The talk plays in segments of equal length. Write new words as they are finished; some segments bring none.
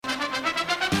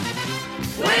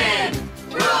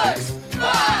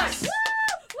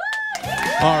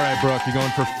Brooke, you're going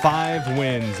for 5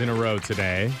 wins in a row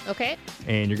today. Okay.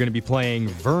 And you're going to be playing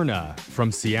Verna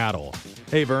from Seattle.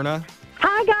 Hey, Verna.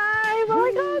 Hi, guys. Oh,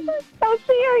 my gosh. I'm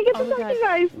so here. I get to talk to you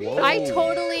guys. Whoa. I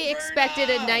totally expected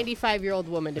a 95-year-old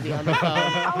woman to be on the phone.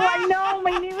 Oh, I know.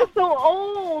 My name is so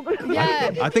old.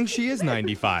 Yeah. I think she is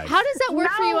 95. How does that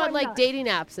work for you No, on, I'm like, not. dating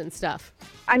apps and stuff?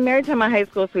 I'm married to my high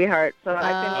school sweetheart, so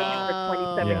I've been with him for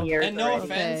 27 Yeah. years. And no already.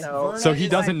 offense, Okay. Verna So he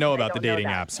is- doesn't know about I the don't know dating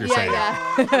that. apps, you're saying.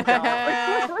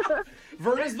 Yeah.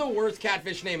 Verna's the worst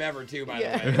catfish name ever, too, by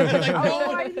Yeah. the way. Like,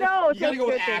 Oh, I know. You gotta So go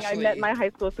with good thing I Ashley. met my high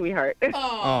school sweetheart.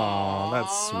 Aw,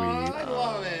 that's sweet. I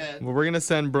love it. Well, we're going to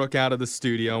send Brooke out of the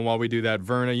studio. And while we do that,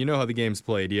 Verna, you know how the game's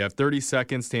played. You have 30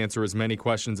 seconds to answer as many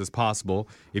questions as possible.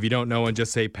 If you don't know one,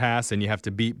 just say pass, and you have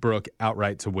to beat Brooke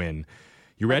outright to win.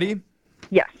 You ready?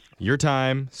 Yes. Your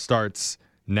time starts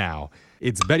now.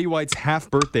 It's Betty White's half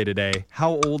birthday today.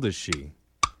 How old is she?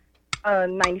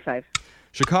 95.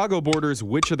 Chicago borders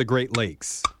which of the Great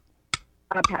Lakes?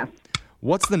 Pass.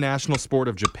 What's the national sport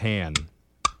of Japan?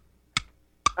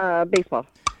 Baseball.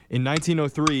 In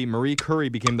 1903, Marie Curie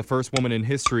became the first woman in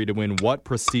history to win what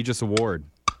prestigious award?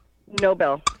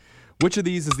 Nobel. Which of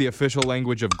these is the official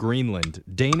language of Greenland?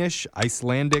 Danish,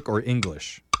 Icelandic, or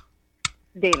English?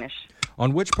 Danish.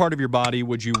 On which part of your body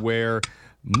would you wear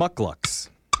mucklucks?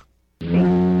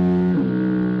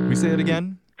 Can we say it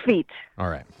again? Feet. All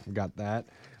right, we got that.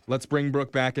 Let's bring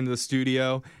Brooke back into the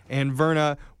studio. And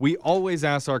Verna, we always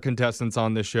ask our contestants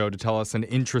on this show to tell us an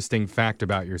interesting fact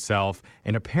about yourself.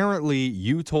 And apparently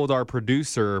you told our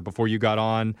producer before you got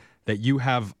on that you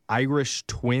have Irish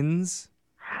twins.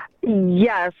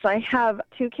 Yes, I have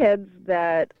 2 kids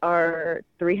that are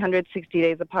 360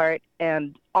 days apart,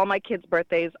 and all my kids'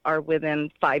 birthdays are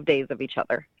within 5 days of each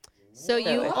other. So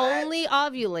you only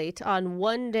ovulate on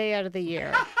one day out of the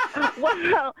year.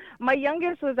 Well, my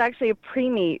youngest was actually a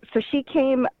preemie, so she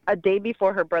came a day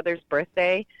before her brother's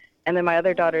birthday, and then my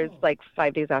other daughter's like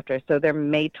 5 days after, so they're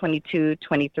May 22,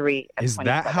 23, and Is that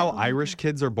 27. how Irish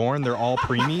kids are born? They're all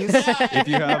preemies? If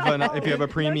you have a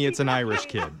preemie, it's an Irish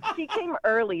kid. She came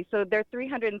early, so they're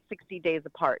 360 days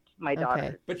apart, my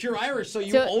daughter. But you're Irish, so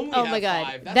you So, only oh have my God,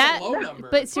 5. That's that. a low number.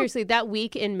 But seriously, that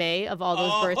week in May of all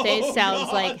those birthdays sounds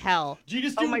God. like hell. Do you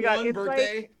just Oh do my God, one it's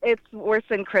birthday? like, it's worse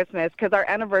than Christmas, because our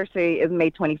anniversary is May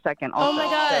 22nd also. Oh my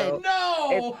God. so No!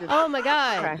 it's just Oh my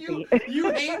God. crappy. You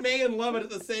hate May and love it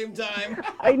at the same time.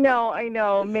 I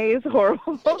know. May is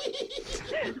horrible.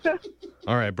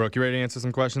 All right, Brooke, you ready to answer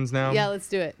some questions now? Yeah, let's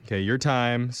do it. Okay, your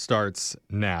time starts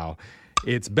now.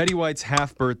 It's Betty White's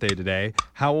half birthday today.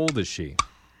 How old is she?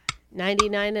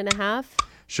 99 and a half.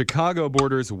 Chicago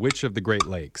borders which of the Great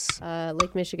Lakes?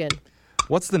 Lake Michigan.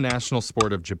 What's the national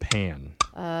sport of Japan?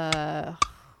 Pass.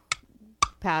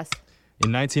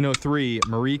 In 1903,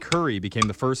 Marie Curie became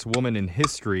the first woman in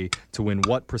history to win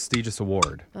what prestigious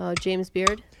award? James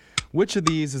Beard. Which of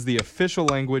these is the official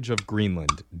language of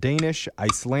Greenland? Danish,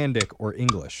 Icelandic, or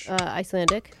English?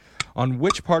 Icelandic. On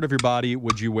which part of your body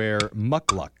would you wear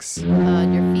mucklucks?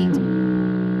 On your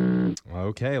feet.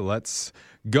 Okay, let's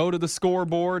go to the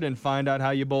scoreboard and find out how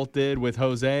you both did with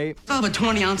Jose. I'll have a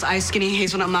 20-ounce iced skinny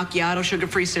hazelnut macchiato,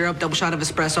 sugar-free syrup, double shot of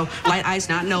espresso, light ice,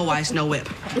 not no ice, no whip.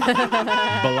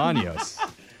 Bolaños.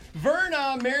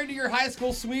 Verna, married to your high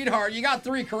school sweetheart. You got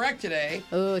 3 correct today.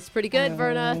 Oh, it's pretty good,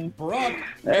 Verna. Brooke,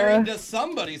 married to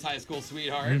somebody's high school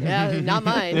sweetheart. Yeah, not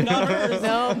mine. Not hers.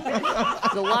 No.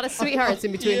 There's a lot of sweethearts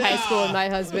in between high school and my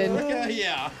husband.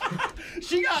 Yeah.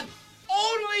 She got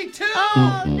only 2.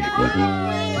 Oh, no.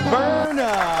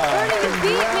 Verna! Verna, you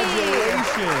beat me.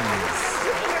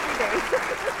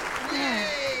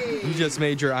 Congratulations! You just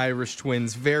made your Irish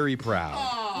twins very proud.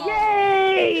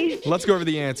 Yay! Let's go over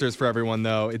the answers for everyone,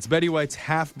 though. It's Betty White's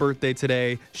half birthday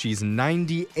today. She's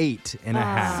 98 and a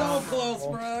half. So close,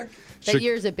 Brooke. That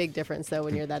year's a big difference, though,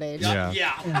 when you're that age.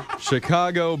 Yeah.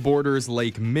 Chicago borders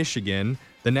Lake Michigan.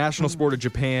 The national sport of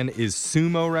Japan is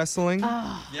sumo wrestling.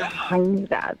 I knew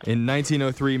that. In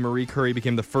 1903, Marie Curie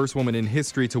became the first woman in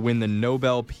history to win the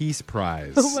Nobel Peace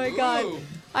Prize. Oh, my God. Ooh.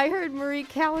 I heard Marie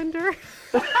Callender.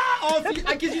 Oh,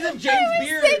 because you said James I was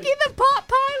Beard. thinking the pot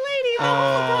pie lady the whole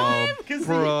Oh, time. 'Cause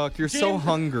Brooke, you're so James-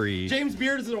 hungry. James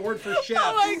Beard is an word for chef.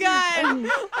 Oh, my God.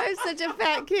 I'm such a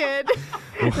fat kid.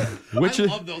 Which I is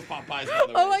love those pot pies, by the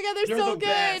way. Oh, my God, they're so the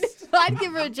good. best. I'd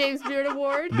give her a James Beard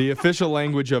Award. the official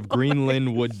language of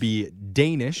Greenland would be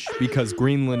Danish because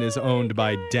Greenland is owned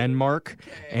by Denmark,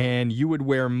 and you would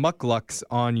wear mucklucks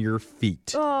on your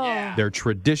feet. Oh. Yeah. They're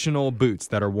traditional boots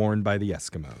that are worn by the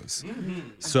Eskimos.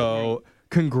 So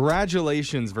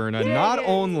Congratulations, Verna. Not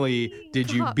only did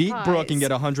you beat Brooke and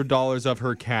get $100 of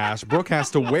her cash, Brooke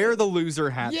has to wear the loser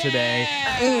hat today.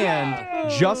 And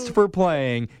just for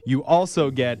playing, you also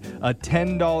get a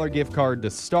 $10 gift card to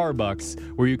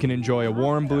Starbucks where you can enjoy a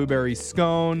warm blueberry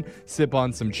scone, sip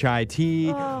on some chai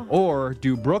tea, or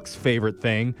do Brooke's favorite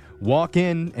thing, walk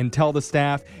in and tell the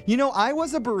staff, I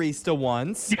was a barista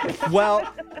once. Well,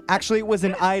 actually, it was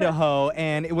in Idaho,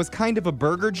 and it was kind of a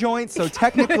burger joint, so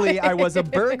technically I was a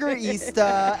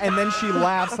burgerista, and then she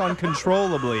laughs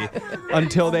uncontrollably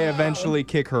until they eventually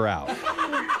kick her out.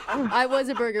 I was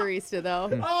a burgerista, though.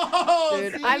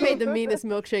 Dude, I made the meanest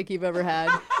milkshake you've ever had.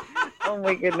 Oh,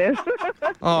 my goodness.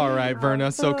 All right,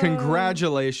 Verna, so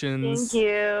congratulations. Thank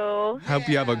you. Hope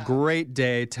you have a great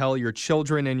day. Tell your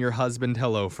children and your husband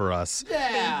hello for us.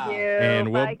 Yeah. Thank you.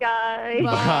 And we'll- Bye, guys.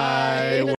 Bye.